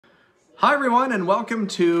Hi everyone, and welcome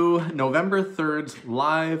to November 3rd's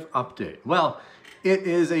live update. Well, it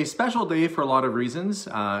is a special day for a lot of reasons.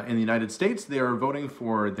 In the United States, they are voting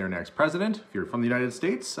for their next president. If you're from the United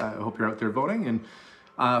States, I hope you're out there voting. And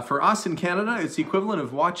for us in Canada, it's the equivalent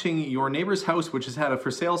of watching your neighbor's house, which has had a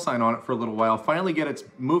for sale sign on it for a little while, finally get its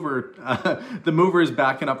mover, the movers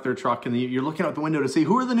backing up their truck, and you're looking out the window to see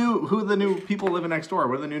who are the new people living next door,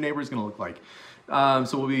 what are the new neighbors gonna look like.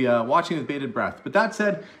 So we'll be watching with bated breath. But that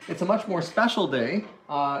said, it's a much more special day.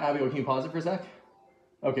 Abigail, can you pause it for a sec?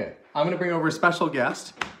 Okay, I'm gonna bring over a special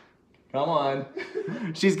guest. Come on.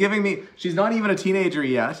 She's not even a teenager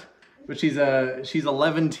yet, but she's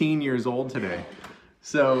 11 years old today.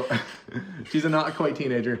 So she's a not quite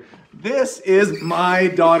teenager. This is my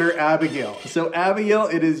daughter, Abigail. So Abigail,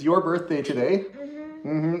 it is your birthday today.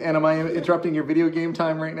 And am I interrupting your video game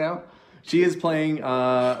time right now? She is playing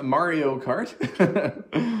Mario Kart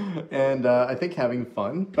and I think having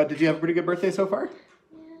fun. But did you have a pretty good birthday so far?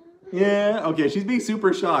 Yeah. Okay, she's being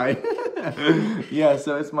super shy. Yeah,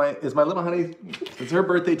 so it's my little honey. It's her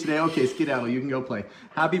birthday today. Okay, skedaddle, you can go play.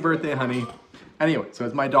 Happy birthday, honey. Anyway, so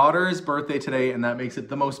it's my daughter's birthday today, and that makes it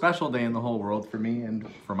the most special day in the whole world for me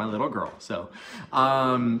and for my little girl. So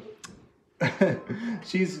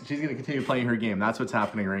she's gonna continue playing her game. That's what's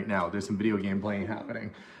happening right now. There's some video game playing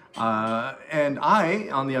happening. And I,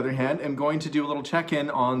 on the other hand, am going to do a little check-in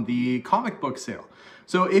on the comic book sale.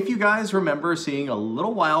 So if you guys remember seeing a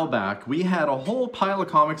little while back, we had a whole pile of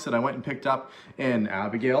comics that I went and picked up, and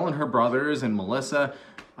Abigail and her brothers and Melissa,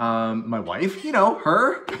 my wife, you know,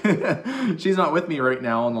 her. She's not with me right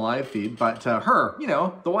now on the live feed, but her, you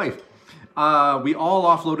know, the wife. We all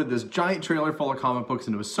offloaded this giant trailer full of comic books,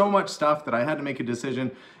 and it was so much stuff that I had to make a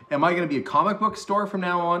decision. Am I going to be a comic book store from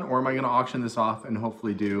now on, or am I going to auction this off and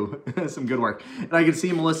hopefully do some good work? And I can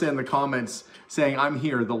see Melissa in the comments saying, "I'm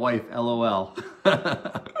here, the wife, LOL."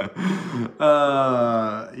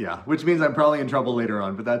 Yeah, which means I'm probably in trouble later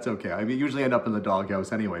on, but that's okay. I usually end up in the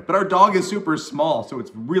doghouse anyway. But our dog is super small, so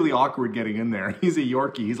it's really awkward getting in there. He's a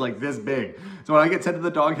Yorkie. He's like this big. So when I get sent to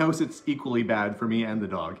the doghouse, it's equally bad for me and the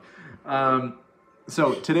dog.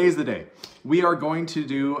 So today's the day. We are going to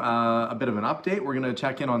do a bit of an update. We're going to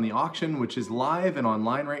check in on the auction, which is live and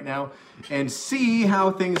online right now, and see how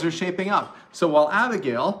things are shaping up. So while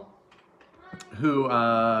Abigail, who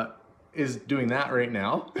is doing that right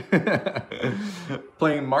now,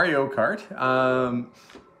 playing Mario Kart,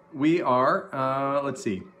 we are, let's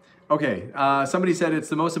see. Okay, somebody said it's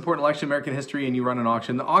the most important election in American history and you run an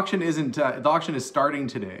auction. The auction isn't, the auction is starting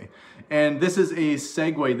today. And this is a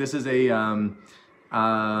segue, this is a,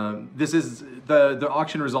 the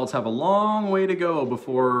auction results have a long way to go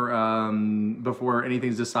before before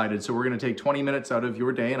anything's decided. So we're going to take 20 minutes out of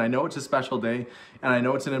your day, and I know it's a special day, and I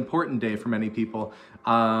know it's an important day for many people,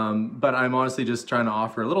 but I'm honestly just trying to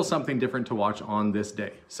offer a little something different to watch on this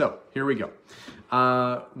day. So here we go.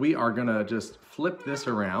 We are going to just flip this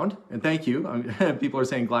around, and thank you. People are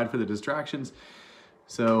saying glad for the distractions.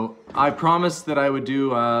 So I promised that I would do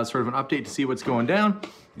sort of an update to see what's going down.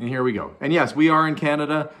 And here we go. And yes, we are in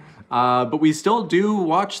Canada, but we still do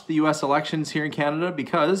watch the US elections here in Canada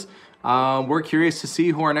because we're curious to see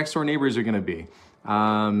who our next door neighbors are going to be.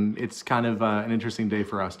 It's kind of an interesting day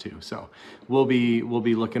for us too. So we'll be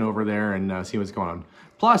looking over there and see what's going on.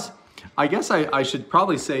 Plus, I guess I should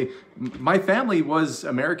probably say my family was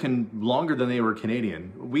American longer than they were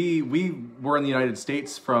Canadian. We were in the United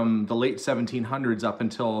States from the late 1700s up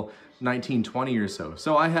until 1920 or so.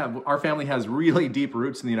 So our family has really deep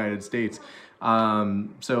roots in the United States.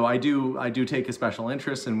 So I do take a special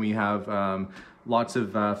interest, and we have lots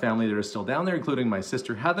of family that are still down there, including my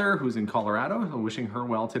sister Heather, who's in Colorado. So wishing her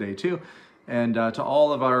well today too. And to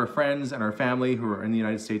all of our friends and our family who are in the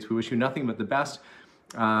United States, we wish you nothing but the best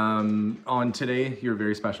on today, your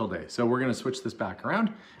very special day. So we're going to switch this back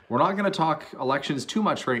around. We're not going to talk elections too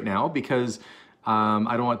much right now because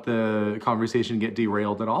I don't want the conversation to get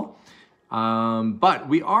derailed at all. But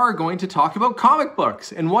we are going to talk about comic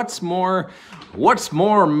books, and what's more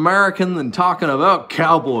American than talking about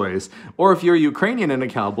cowboys? Or if you're Ukrainian and a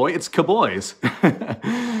cowboy, it's cowboys.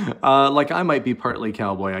 Like I might be partly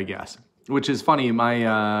cowboy, I guess, which is funny.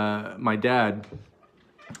 My dad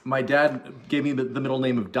gave me the middle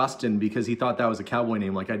name of Dustin because he thought that was a cowboy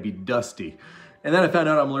name, like I'd be Dusty. And then I found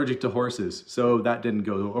out I'm allergic to horses, so that didn't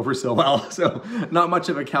go over so well. So not much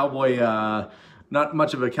of a cowboy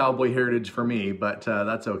heritage for me, but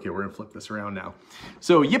that's okay. We're gonna flip this around now.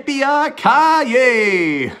 So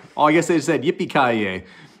yippee-ki-yay! Oh, I guess they said yippee-ki-yay.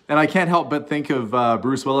 And I can't help but think of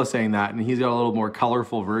Bruce Willis saying that, and he's got a little more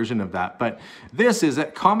colorful version of that. But this is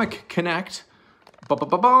at Comic Connect.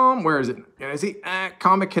 Where is it? Can I see?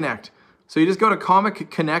 Comic Connect. So you just go to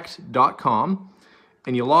comicconnect.com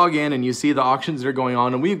and you log in and you see the auctions that are going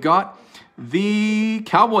on. And we've got the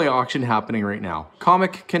cowboy auction happening right now,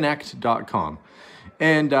 comicconnect.com.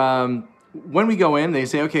 And when we go in, they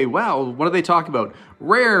say, okay, wow, what do they talk about?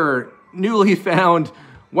 Rare, newly found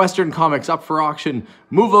Western comics up for auction.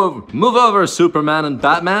 Move over, Superman and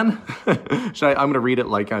Batman. I'm going to read it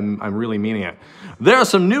like I'm really meaning it. There are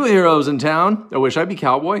some new heroes in town. I wish I'd be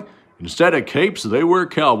cowboy. Instead of capes, they wear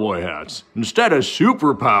cowboy hats. Instead of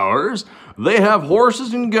superpowers, they have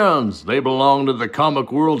horses and guns. They belong to the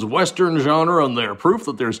comic world's Western genre, and they're proof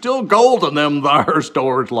that there's still gold in them there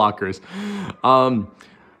storage lockers. And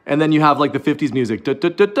then you have like the 50s music.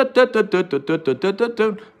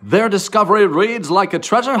 Their discovery reads like a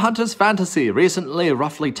treasure hunter's fantasy. Recently,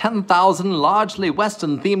 roughly 10,000 largely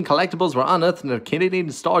Western-themed collectibles were unearthed in a Canadian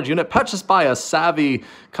storage unit purchased by a savvy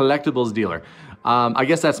collectibles dealer. I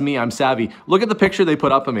guess that's me, I'm savvy. Look at the picture they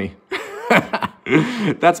put up of me.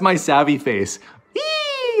 That's my savvy face.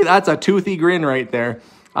 Eee, that's a toothy grin right there.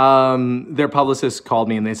 Their publicist called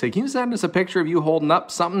me and they said, can you send us a picture of you holding up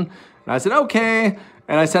something? And I said, okay.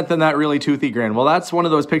 And I sent them that really toothy grin. Well, that's one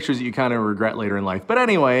of those pictures that you kind of regret later in life. But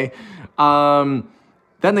anyway, then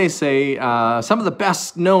they say, some of the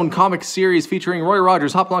best known comic series featuring Roy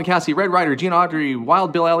Rogers, Hopalong Cassidy, Red Ryder, Gene Autry,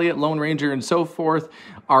 Wild Bill Elliott, Lone Ranger, and so forth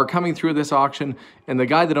are coming through this auction. And the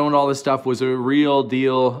guy that owned all this stuff was a real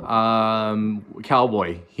deal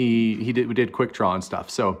cowboy. We did quick draw and stuff.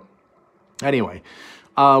 So anyway,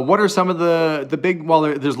 what are some of the big, well,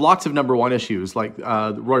 there's lots of #1 issues like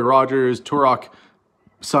Roy Rogers, Turok,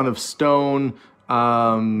 Son of Stone,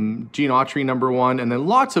 Gene Autry #1, and then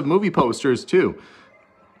lots of movie posters too,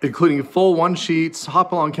 including full one-sheets,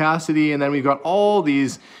 Hopalong Cassidy, and then we've got all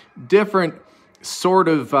these different sort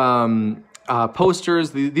of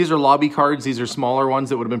posters. These are lobby cards. These are smaller ones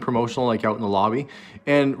that would have been promotional, like out in the lobby,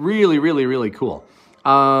 and really, really, really cool.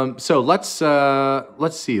 So let's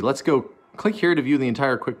see. Let's go click here to view the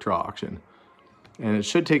entire quick draw auction, and it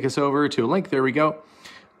should take us over to a link. There we go.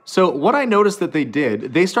 So what I noticed that they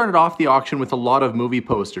did, they started off the auction with a lot of movie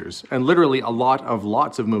posters, and literally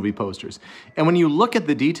lots of movie posters. And when you look at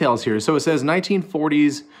the details here, so it says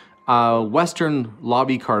 1940s Western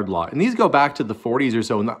lobby card lot. And these go back to the 40s or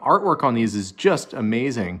so, and the artwork on these is just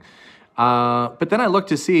amazing. But then I looked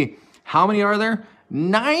to see, how many are there?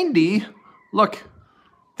 90. Look,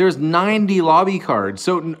 there's 90 lobby cards.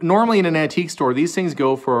 So normally in an antique store, these things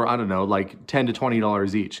go for, I don't know, like $10 to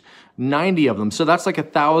 $20 each. 90 of them. So that's like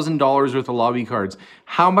 $1,000 worth of lobby cards.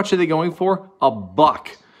 How much are they going for?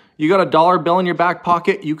 $1. You got a dollar bill in your back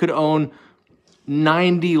pocket, you could own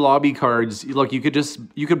 90 lobby cards. Look, you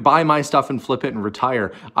could buy my stuff and flip it and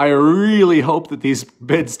retire. I really hope that these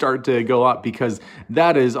bids start to go up because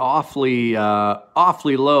that is awfully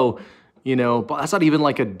low, you know, but that's not even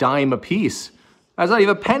like a dime a piece. That's not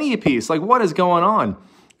even a penny a piece. Like, what is going on?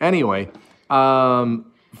 Anyway,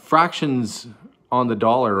 fractions on the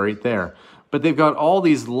dollar right there. But they've got all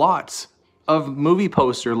these lots of movie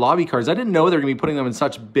poster lobby cards. I didn't know they're gonna be putting them in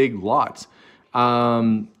such big lots.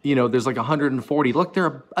 You know, there's like 140. Look,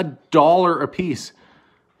 they're $1 a piece.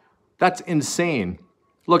 That's insane.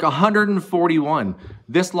 Look, 141.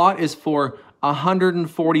 This lot is for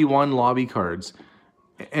 141 lobby cards.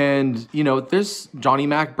 And, you know, there's Johnny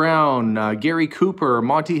Mac Brown, Gary Cooper,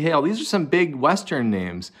 Monty Hale. These are some big Western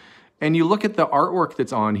names. And you look at the artwork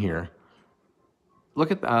that's on here.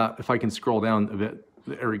 Look at, if I can scroll down a bit.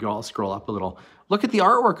 There we go, I'll scroll up a little. Look at the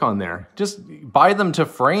artwork on there. Just buy them to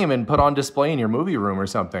frame and put on display in your movie room or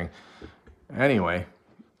something. Anyway,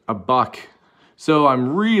 $1. So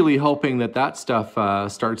I'm really hoping that that stuff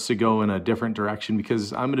starts to go in a different direction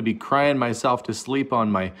because I'm gonna be crying myself to sleep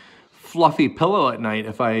on my fluffy pillow at night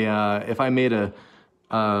if I made a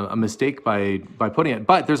mistake by putting it.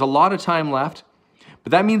 But there's a lot of time left.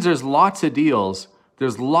 But that means there's lots of deals.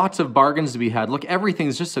 There's lots of bargains to be had. Look,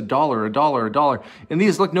 everything's just $1, $1, $1. And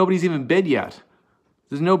these, look, nobody's even bid yet.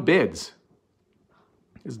 There's no bids.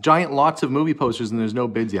 There's giant lots of movie posters and there's no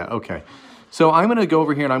bids yet. Okay. So I'm gonna go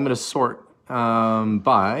over here and I'm gonna sort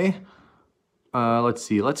by, let's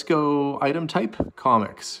see, let's go item type,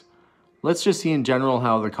 comics. Let's just see in general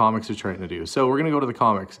how the comics are trying to do. So we're gonna go to the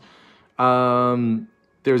comics.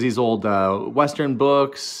 There's these old Western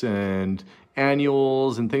books and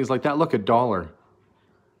annuals and things like that. Look, $1.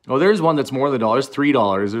 Oh, there's one that's more than $1. It's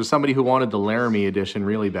 $3. There's somebody who wanted the Laramie edition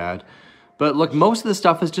really bad. But look, most of the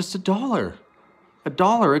stuff is just $1.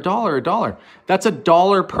 $1, $1, $1. That's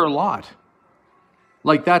 $1 per lot.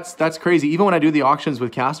 Like that's crazy. Even when I do the auctions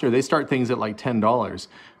with Castner, they start things at like $10.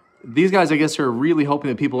 These guys, I guess, are really hoping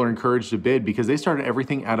that people are encouraged to bid because they started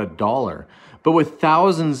everything at $1. But with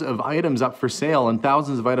thousands of items up for sale and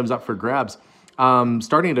thousands of items up for grabs,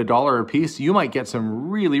 starting at $1 a piece, you might get some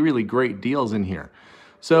really, really great deals in here.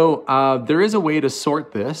 So there is a way to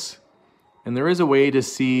sort this, and there is a way to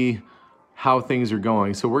see how things are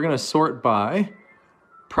going. So we're going to sort by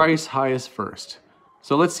price highest first.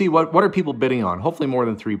 So let's see what are people bidding on. Hopefully more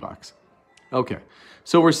than $3. Okay,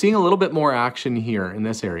 so we're seeing a little bit more action here in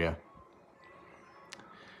this area.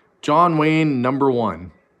 John Wayne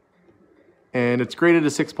 #1, and it's graded a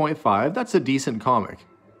 6.5. That's a decent comic.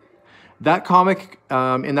 That comic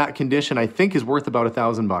in that condition, I think, is worth about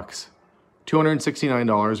 $1,000.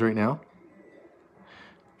 $269 right now.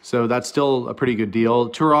 So that's still a pretty good deal.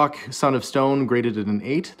 Turok, Son of Stone, graded at an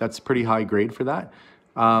 8. That's a pretty high grade for that.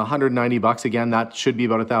 $190. Again, that should be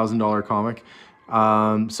about a $1,000 comic.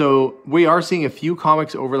 So we are seeing a few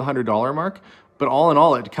comics over the $100 mark, but all in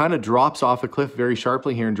all, it kind of drops off a cliff very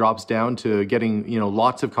sharply here and drops down to getting, you know,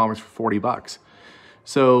 lots of comics for $40.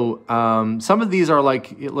 So some of these are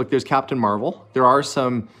like, look, there's Captain Marvel. There are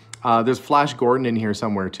some, there's Flash Gordon in here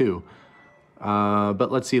somewhere too.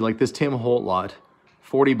 But let's see, like this Tim Holt lot,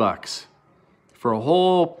 $40 for a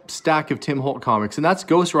whole stack of Tim Holt comics. And that's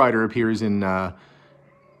Ghost Rider appears in,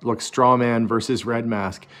 look, Strawman versus Red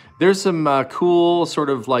Mask. There's some cool sort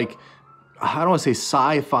of like, I don't want to say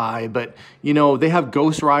sci-fi, but you know, they have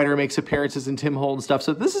Ghost Rider makes appearances in Tim Holt and stuff.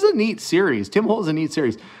 So this is a neat series. Tim Holt is a neat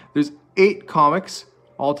series. There's 8 comics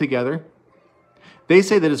altogether. They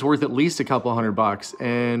say that it's worth at least a couple $100,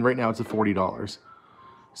 and right now it's at $40.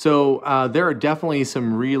 So there are definitely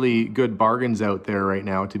some really good bargains out there right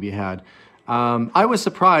now to be had. I was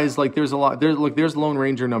surprised, like there's a lot, look, there's Lone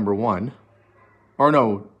Ranger #1. Or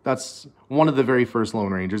no, that's one of the very first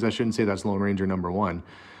Lone Rangers. I shouldn't say that's Lone Ranger #1.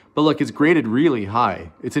 But look, it's graded really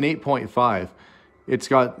high. It's an 8.5. It's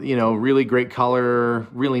got, you know, really great color,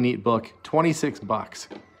 really neat book, $26.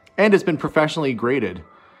 And it's been professionally graded.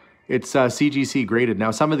 It's CGC graded.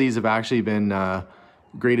 Now, some of these have actually been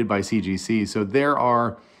graded by CGC. So there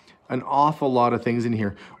are an awful lot of things in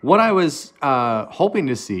here. What I was hoping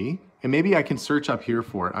to see, and maybe I can search up here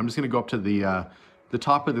for it. I'm just going to go up to the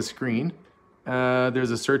top of the screen.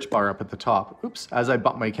 There's a search bar up at the top. Oops, as I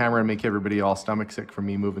bump my camera and make everybody all stomach sick from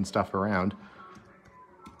me moving stuff around.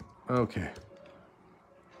 Okay.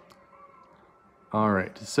 All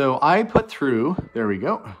right, so I put through, there we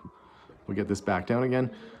go. We'll get this back down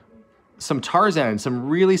again. Some Tarzan, some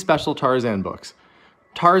really special Tarzan books.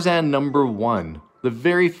 Tarzan #1, the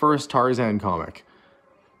very first Tarzan comic.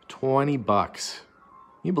 $20. Can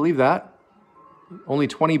you believe that? Only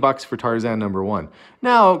 $20 for Tarzan #1.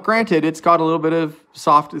 Now, granted, it's got a little bit of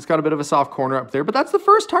soft, it's got a bit of a soft corner up there, but that's the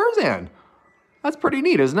first Tarzan. That's pretty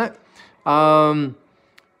neat, isn't it?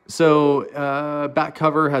 Back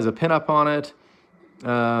cover has a pinup on it.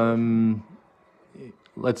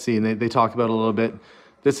 Let's see, and they talk about it a little bit.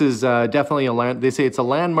 This is definitely they say it's a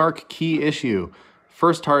landmark key issue.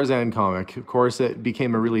 First Tarzan comic. Of course, it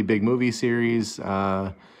became a really big movie series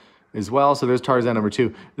as well. So there's Tarzan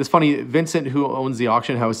 #2. This funny, Vincent, who owns the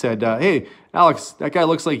auction house, said, hey, Alex, that guy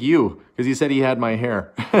looks like you, because he said he had my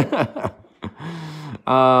hair.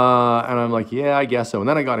 And I'm like, yeah, I guess so. And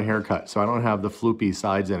then I got a haircut, so I don't have the floopy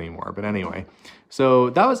sides anymore. But anyway, so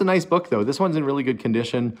that was a nice book, though. This one's in really good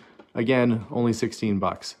condition. Again, only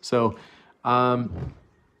 $16. So a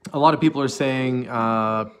lot of people are saying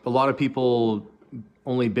a lot of people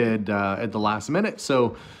only bid at the last minute.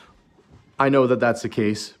 So I know that that's the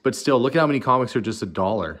case, but still, look at how many comics are just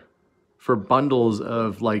 $1 for bundles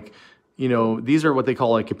of, like, you know, these are what they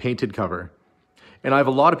call like a painted cover. And I have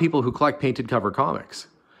a lot of people who collect painted cover comics.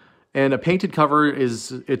 And a painted cover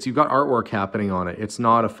is, you've got artwork happening on it. It's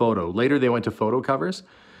not a photo. Later they went to photo covers,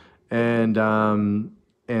 and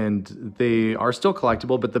they are still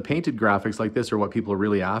collectible, but the painted graphics like this are what people are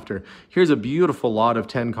really after. Here's a beautiful lot of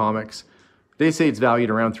 10 comics. They say it's valued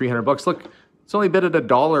around $300. Look, it's only bid at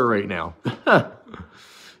 $1 right now.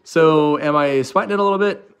 So am I sweating it a little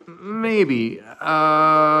bit? Maybe.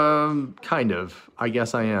 Kind of. I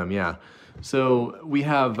guess I am, yeah. So we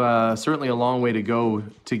have certainly a long way to go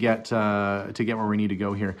to get where we need to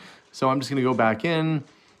go here. So I'm just going to go back in.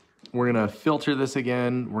 We're going to filter this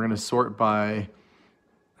again. We're going to sort by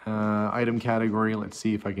item category. Let's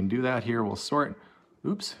see if I can do that here. We'll sort.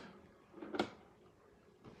 Oops.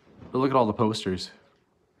 But look at all the posters.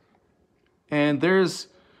 And there's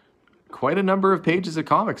quite a number of pages of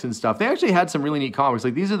comics and stuff. They actually had some really neat comics.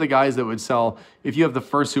 Like, these are the guys that would sell, if you have the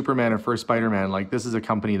first Superman or first Spider-Man, like, this is a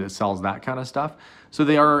company that sells that kind of stuff. So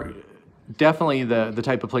they are definitely the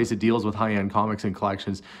type of place that deals with high-end comics and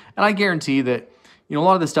collections. And I guarantee that, you know, a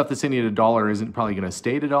lot of the stuff that's in at $1 isn't probably going to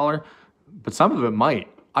stay at $1, but some of it might.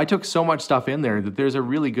 I took so much stuff in there that there's a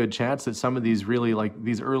really good chance that some of these really, like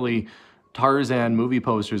these early Tarzan movie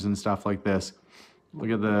posters and stuff like this. Look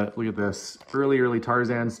at this early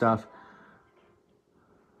Tarzan stuff.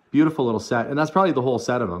 Beautiful little set, and that's probably the whole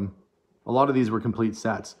set of them. A lot of these were complete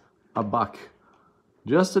sets. $1,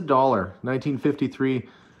 just $1. 1953.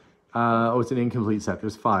 Oh, it's an incomplete set.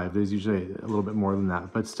 There's 5. There's usually a little bit more than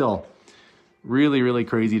that, but still, really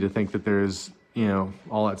crazy to think that there's, you know,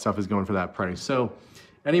 all that stuff is going for that price. So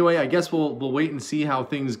anyway, I guess we'll wait and see how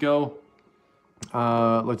things go.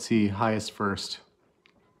 Let's see, highest first.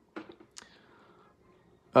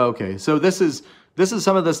 Okay, so this is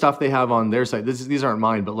some of the stuff they have on their site. These aren't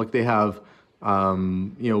mine, but look, they have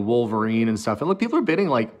you know, Wolverine and stuff. And look, people are bidding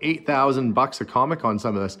like $8,000 a comic on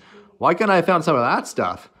some of this. Why couldn't I have found some of that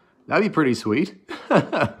stuff? That'd be pretty sweet.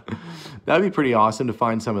 That'd be pretty awesome to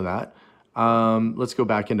find some of that. Let's go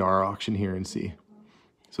back into our auction here and see.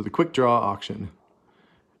 So the quick draw auction.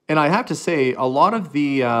 And I have to say, a lot of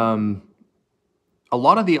the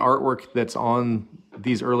artwork that's on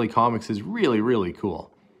these early comics is really cool.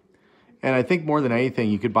 And I think more than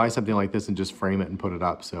anything, you could buy something like this and just frame it and put it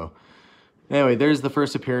up. So anyway, there's the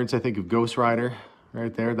first appearance, I think, of Ghost Rider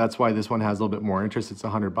right there. That's why this one has a little bit more interest. It's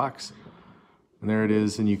 $100. And there it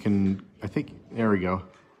is. And you can, I think, there we go.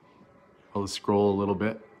 I'll just scroll a little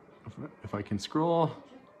bit. If I can scroll,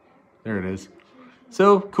 there it is.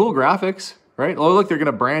 So cool graphics, right? Oh, look, they're going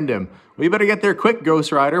to brand him. Well, you better get there quick,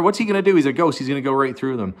 Ghost Rider. What's he going to do? He's a ghost. He's going to go right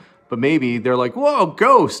through them. But maybe they're like, whoa,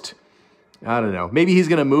 ghost. I don't know. Maybe he's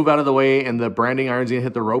going to move out of the way and the branding iron's going to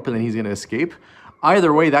hit the rope and then he's going to escape.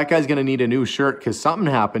 Either way, that guy's going to need a new shirt because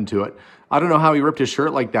something happened to it. I don't know how he ripped his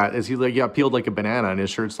shirt like that. As he like got peeled like a banana and his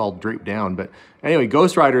shirt's all draped down. But anyway,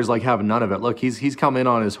 Ghost Rider's like having none of it. Look, he's come in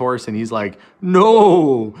on his horse and he's like,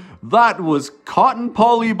 no, that was cotton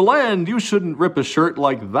poly blend. You shouldn't rip a shirt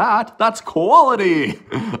like that. That's quality.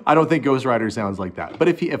 I don't think Ghost Rider sounds like that. But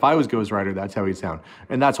if I was Ghost Rider, that's how he'd sound.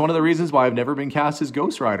 And that's one of the reasons why I've never been cast as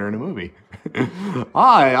Ghost Rider in a movie.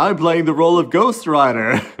 Hi, I'm playing the role of Ghost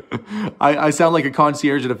Rider. I sound like a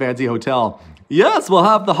concierge at a fancy hotel. Yes, we'll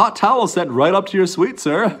have the hot towel sent right up to your suite,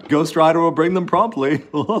 sir. Ghost Rider will bring them promptly.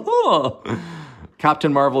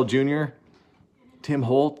 Captain Marvel Jr., Tim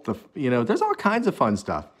Holt, you know, there's all kinds of fun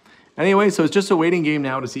stuff. Anyway, so it's just a waiting game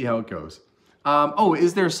now to see how it goes. Oh,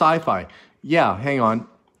 is there sci-fi? Yeah, hang on.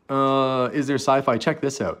 Is there sci-fi? Check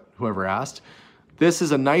this out, whoever asked. This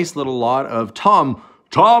is a nice little lot of Tom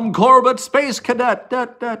Corbett, Space Cadet.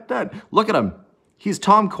 Look at him. He's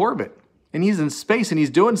Tom Corbett, and he's in space, and he's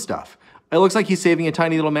doing stuff. It looks like he's saving a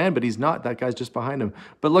tiny little man, but he's not. That guy's just behind him.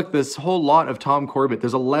 But look, this whole lot of Tom Corbett.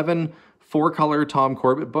 There's 11 4-color Tom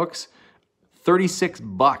Corbett books,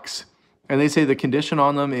 $36. And they say the condition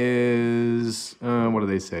on them is, what do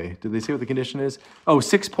they say? Did they say what the condition is? Oh,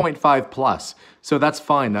 6.5 plus. So that's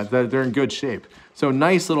fine. They're in good shape. So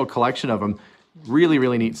nice little collection of them.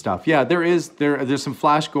 Really neat stuff. Yeah, there's some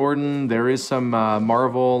Flash Gordon. There is some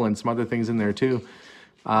Marvel and some other things in there too.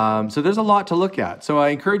 So there's a lot to look at. So I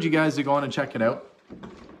encourage you guys to go on and check it out.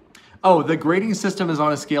 Oh, the grading system is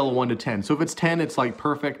on a scale of 1 to 10. So if it's 10, it's like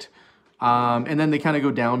perfect. And then they kind of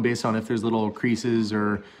go down based on if there's little creases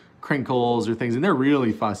or crinkles or things. And they're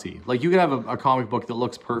really fussy. Like you could have a comic book that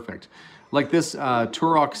looks perfect. Like this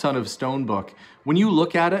Turok Son of Stone book. When you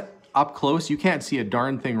look at it up close, you can't see a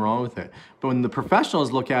darn thing wrong with it. But when the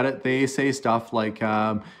professionals look at it, they say stuff like,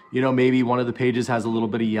 you know, maybe one of the pages has a little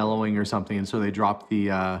bit of yellowing or something, and so they drop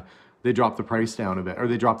the price down a bit, or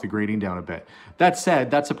they drop the grading down a bit. That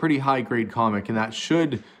said, that's a pretty high grade comic, and that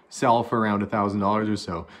should sell for around $1,000 or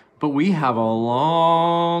so. But we have a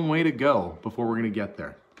long way to go before we're gonna get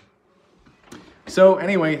there. So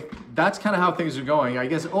anyway, that's kind of how things are going. I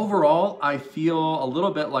guess overall, I feel a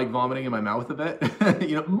little bit like vomiting in my mouth a bit,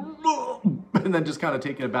 you know, and then just kind of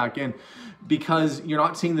taking it back in because you're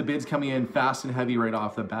not seeing the bids coming in fast and heavy right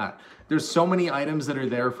off the bat. There's so many items that are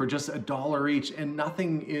there for just $1 each and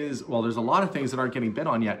nothing is, well, there's a lot of things that aren't getting bid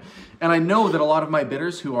on yet. And I know that a lot of my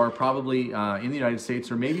bidders who are probably in the United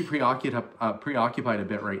States are maybe preoccupied a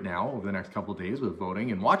bit right now over the next couple of days with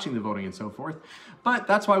voting and watching the voting and so forth. But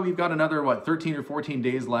that's why we've got another, what, 13 or 14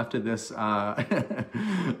 days left of this,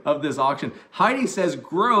 of this auction. Heidi says,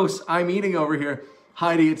 gross, I'm eating over here.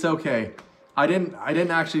 Heidi, it's okay. I didn't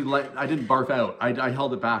barf out. I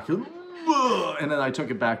held it back. And then I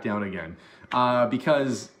took it back down again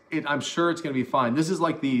because I'm sure it's going to be fine. This is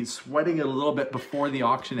like the sweating it a little bit before the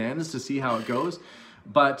auction ends to see how it goes.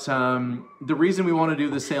 But the reason we want to do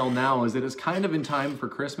the sale now is that it's kind of in time for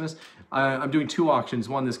Christmas. I'm doing 2 auctions,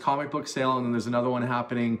 one this comic book sale, and then there's another one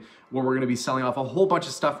happening where we're going to be selling off a whole bunch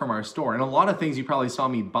of stuff from our store, and a lot of things you probably saw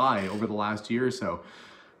me buy over the last year or so.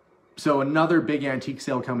 So another big antique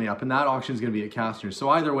sale coming up, and that auction is going to be at Castner's. So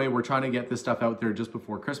either way, we're trying to get this stuff out there just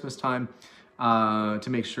before Christmas time to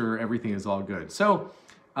make sure everything is all good. So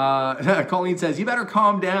Colleen says, you better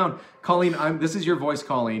calm down. Colleen, this is your voice,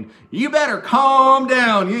 Colleen. You better calm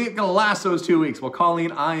down. You ain't gonna last those 2 weeks. Well,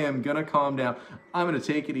 Colleen, I am gonna calm down. I'm gonna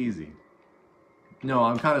take it easy. No,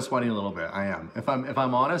 I'm kind of sweating a little bit. I am. If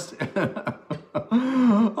I'm honest.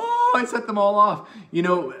 Oh, I set them all off. You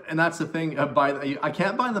know, and that's the thing. I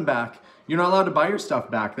can't buy them back. You're not allowed to buy your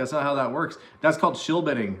stuff back. That's not how that works. That's called shill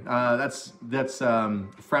bidding. That's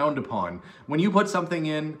frowned upon. When you put something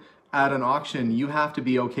in at an auction, you have to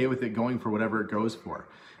be okay with it going for whatever it goes for.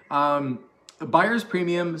 Buyer's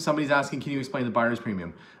premium, somebody's asking, can you explain the buyer's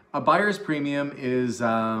premium? A buyer's premium is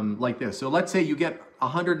like this. So let's say you get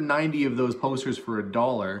 190 of those posters for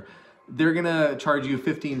 $1. They're gonna charge you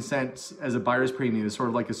 15 cents as a buyer's premium. It's sort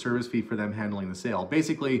of like a service fee for them handling the sale.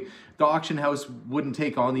 Basically, the auction house wouldn't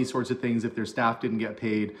take on these sorts of things if their staff didn't get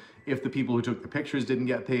paid, if the people who took the pictures didn't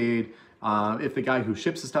get paid, if the guy who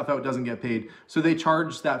ships the stuff out doesn't get paid. So they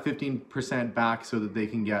charge that 15% back so that they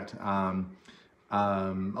can get a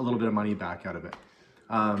little bit of money back out of it.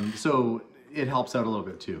 So it helps out a little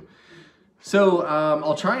bit too. So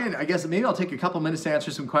I'll try and, I guess maybe I'll take a couple minutes to answer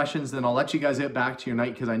some questions, then I'll let you guys get back to your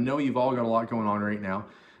night because I know you've all got a lot going on right now.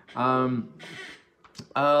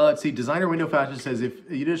 Let's see, Designer Window Fashion says, if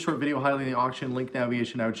you did a short video highlighting the auction link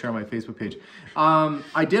navigation, I would share on my Facebook page.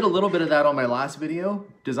 I did a little bit of that on my last video,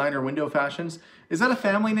 Designer Window Fashions. Is that a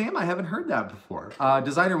family name? I haven't heard that before.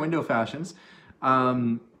 Designer Window Fashions.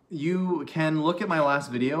 You can look at my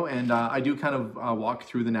last video, and I do kind of walk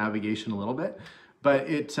through the navigation a little bit. But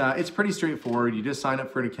it's pretty straightforward. You just sign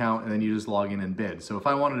up for an account and then you just log in and bid. So if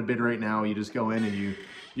I wanted to bid right now, you just go in and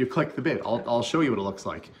you click the bid. I'll show you what it looks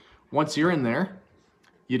like. Once you're in there,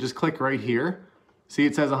 you just click right here. See,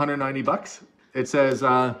 it says 190 bucks. It says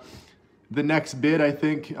the next bid, I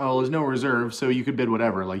think, oh, there's no reserve, so you could bid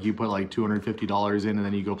whatever. Like you put like $250 in and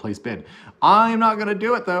then you go place bid. I'm not gonna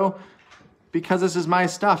do it though, because this is my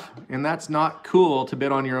stuff, and that's not cool to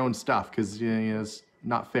bid on your own stuff, because it's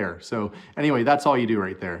not fair. So anyway, that's all you do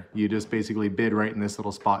right there. You just basically bid right in this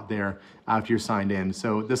little spot there after you're signed in.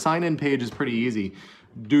 So the sign in page is pretty easy.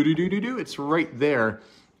 It's right there.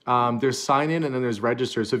 There's sign in and then there's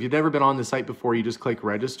register. So if you've never been on the site before, you just click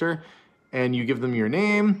register and you give them your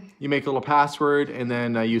name, you make a little password, and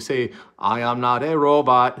then you say, I am not a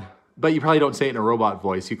robot. But you probably don't say it in a robot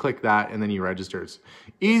voice. You click that and then you register. It's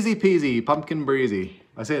easy peasy, pumpkin breezy.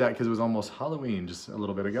 I say that because it was almost Halloween just a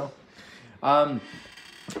little bit ago.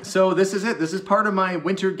 So this is it. This is part of my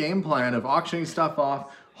winter game plan of auctioning stuff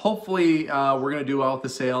off. Hopefully we're gonna do well with the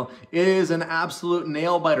sale. It is an absolute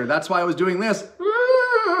nail biter. That's why I was doing this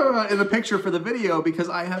in the picture for the video, because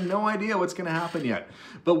I have no idea what's gonna happen yet.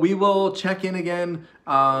 But we will check in again.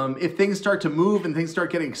 If things start to move and things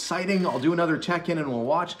start getting exciting, I'll do another check-in and we'll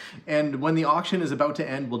watch. And when the auction is about to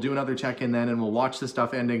end, we'll do another check-in then and we'll watch the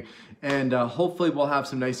stuff ending. And hopefully we'll have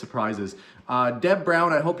some nice surprises. Deb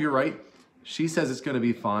Brown, I hope you're right. She says it's going to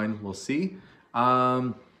be fine. We'll see.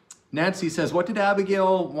 Nancy says, what did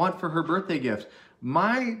Abigail want for her birthday gift?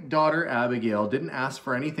 My daughter, Abigail, didn't ask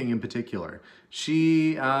for anything in particular.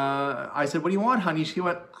 I said, what do you want, honey? She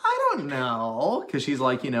went, I don't know. Because she's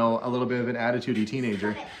like, you know, a little bit of an attitude-y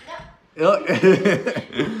teenager.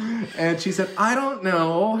 And she said, I don't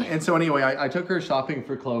know. And so anyway, I took her shopping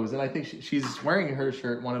for clothes. And I think she's wearing her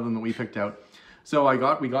shirt, one of them that we picked out. So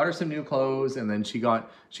we got her some new clothes, and then she's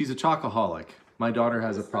a chocoholic. My daughter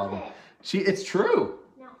has a problem. It's true.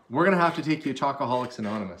 No. We're gonna have to take you to Chocoholics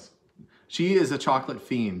Anonymous. She is a chocolate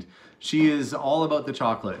fiend. She is all about the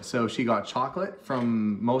chocolate. So she got chocolate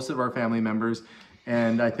from most of our family members,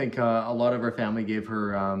 and I think a lot of our family gave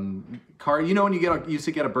her card. You know when you used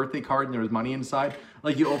to get a birthday card and there was money inside?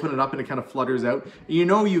 Like you open it up and it kind of flutters out. You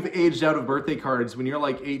know you've aged out of birthday cards when you're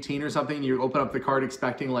like 18 or something, and you open up the card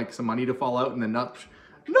expecting like some money to fall out, and then nothing.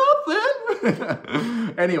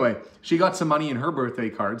 Anyway, she got some money in her birthday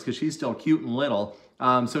cards because she's still cute and little.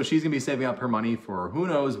 So she's gonna be saving up her money for who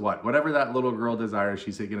knows what. Whatever that little girl desires,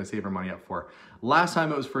 she's gonna save her money up for. Last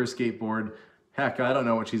time it was for a skateboard. Heck, I don't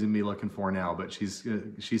know what she's gonna be looking for now, but she's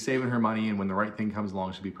saving her money, and when the right thing comes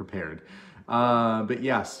along, she'll be prepared. But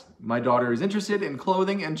yes, my daughter is interested in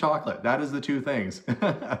clothing and chocolate. That is the two things.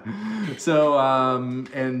 So,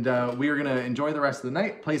 we are gonna enjoy the rest of the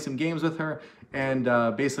night, play some games with her, and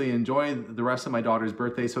basically enjoy the rest of my daughter's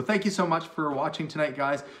birthday. So thank you so much for watching tonight,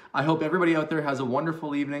 guys. I hope everybody out there has a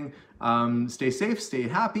wonderful evening. Stay safe, stay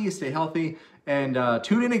happy, stay healthy, and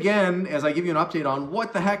tune in again as I give you an update on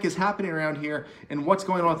what the heck is happening around here and what's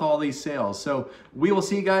going on with all these sales. So we will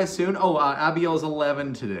see you guys soon. Oh, Abigail's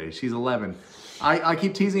 11 today. She's 11. I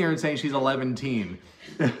keep teasing her and saying she's 11-teen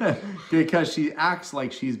because she acts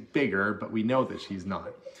like she's bigger, but we know that she's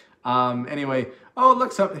not. Anyway, oh,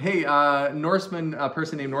 look, hey, Norseman, a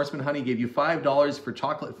person named Norseman Honey gave you $5 for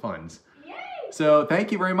chocolate funds. Yay! So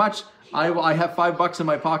thank you very much. I have $5 in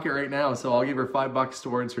my pocket right now, so I'll give her $5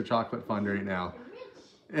 towards her chocolate fund right now.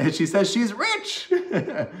 And she says she's rich.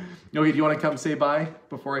 Okay, do you want to come say bye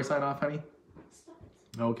before I sign off, honey?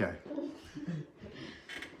 Okay.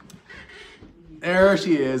 There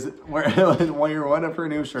she is, wearing one of her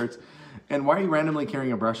new shirts. And why are you randomly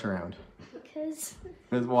carrying a brush around? Because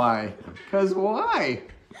why? Because why?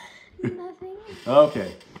 Nothing.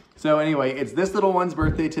 Okay. So anyway, it's this little one's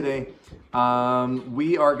birthday today.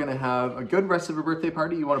 We are going to have a good rest of her birthday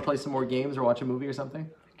party. You want to play some more games or watch a movie or something?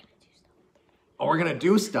 Oh, we're going to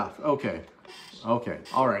do stuff. Okay. Okay.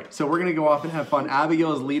 All right. So we're going to go off and have fun.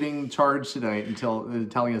 Abigail is leading charge tonight until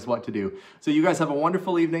telling us what to do. So you guys have a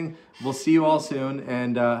wonderful evening. We'll see you all soon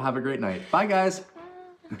and have a great night. Bye, guys.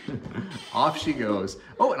 Off she goes.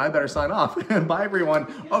 Oh, and I better sign off. Bye, everyone.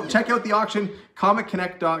 Oh, check out the auction,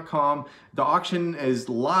 comicconnect.com. The auction is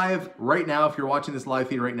live right now. If you're watching this live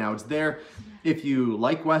feed right now, it's there. If you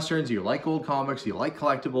like Westerns, you like old comics, you like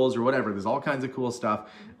collectibles or whatever, there's all kinds of cool stuff.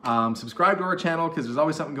 Subscribe to our channel because there's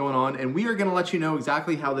always something going on. And we are going to let you know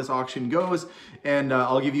exactly how this auction goes. And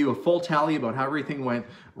I'll give you a full tally about how everything went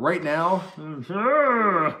right now.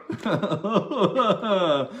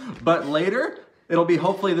 But later, it'll be,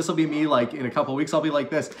 hopefully this will be me like in a couple weeks, I'll be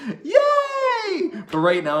like this. Yay! But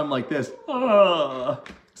right now I'm like this.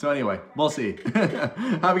 So anyway, we'll see.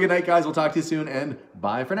 Have a good night, guys. We'll talk to you soon and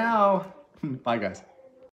bye for now. Bye, guys.